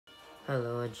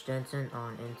Hello, it's Jensen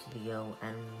on Into the Yo,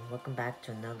 and welcome back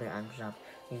to another iShop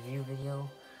review video.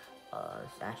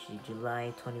 It's actually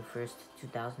July 21st,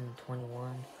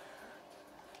 2021.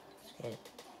 Let's get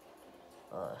it.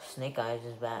 Snake Eyes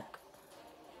is back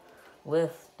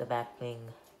with the back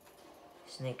bling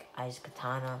Snake Eyes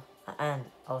Katana and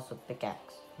also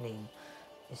pickaxe named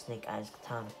Snake Eyes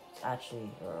Katana. It's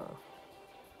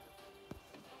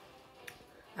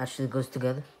actually goes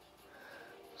together.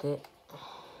 Okay.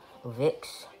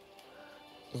 Vix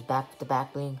is back with the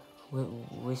back bling with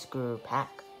Whisker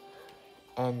Pack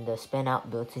and the spin out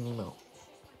built-in emote.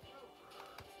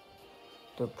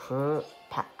 The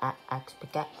axe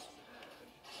pickaxe.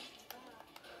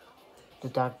 The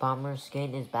Dark Bomber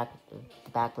skin is back with the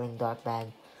back bling Dark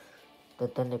Bag. The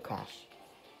Thunder Crash.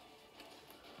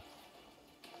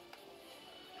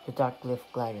 The Dark Glyph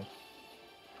Glider.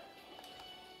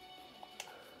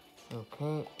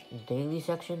 Okay, daily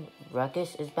section.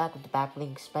 Ruckus is back with the back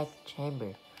bling Spike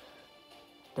Chamber.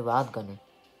 The Wild Gunner.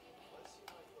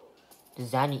 The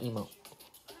Zany emote.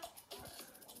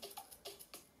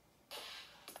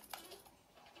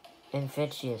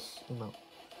 Infectious emote.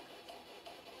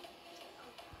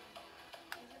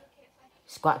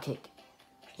 Squat Kick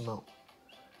emote.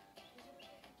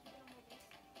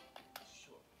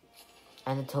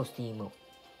 And the Toasty emote.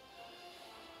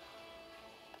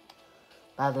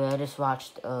 By the way, I just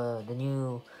watched the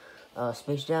new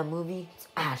Space Jam movie. It's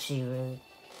actually really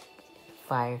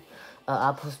fire.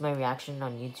 I'll post my reaction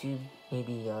on YouTube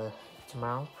maybe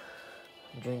tomorrow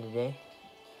during the day.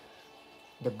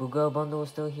 The Bugo bundle is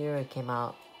still here. It came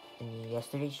out in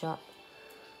yesterday's shop.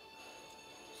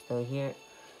 Still here.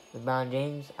 LeBron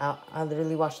James. I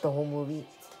literally watched the whole movie.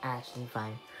 It's actually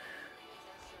fine.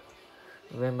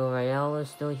 Rainbow Royale is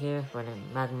still here.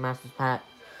 Running Magnum Masters pack.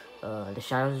 The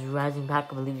Shadows Rising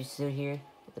pack, I believe, is still here.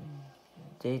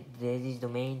 Daisy's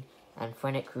Domain and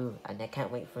Frenet Crew, and I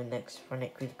can't wait for the next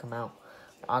Frenet Crew to come out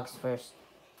August 1st.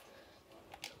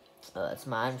 It's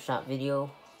my item shop video,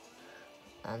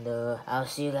 and I'll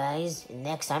see you guys in the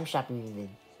next item shop review,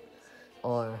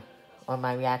 or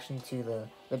my reaction to the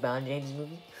LeBron James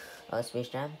movie, Space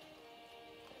Jam,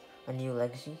 A New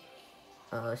Legacy.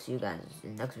 See you guys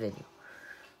in the next video.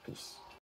 Peace.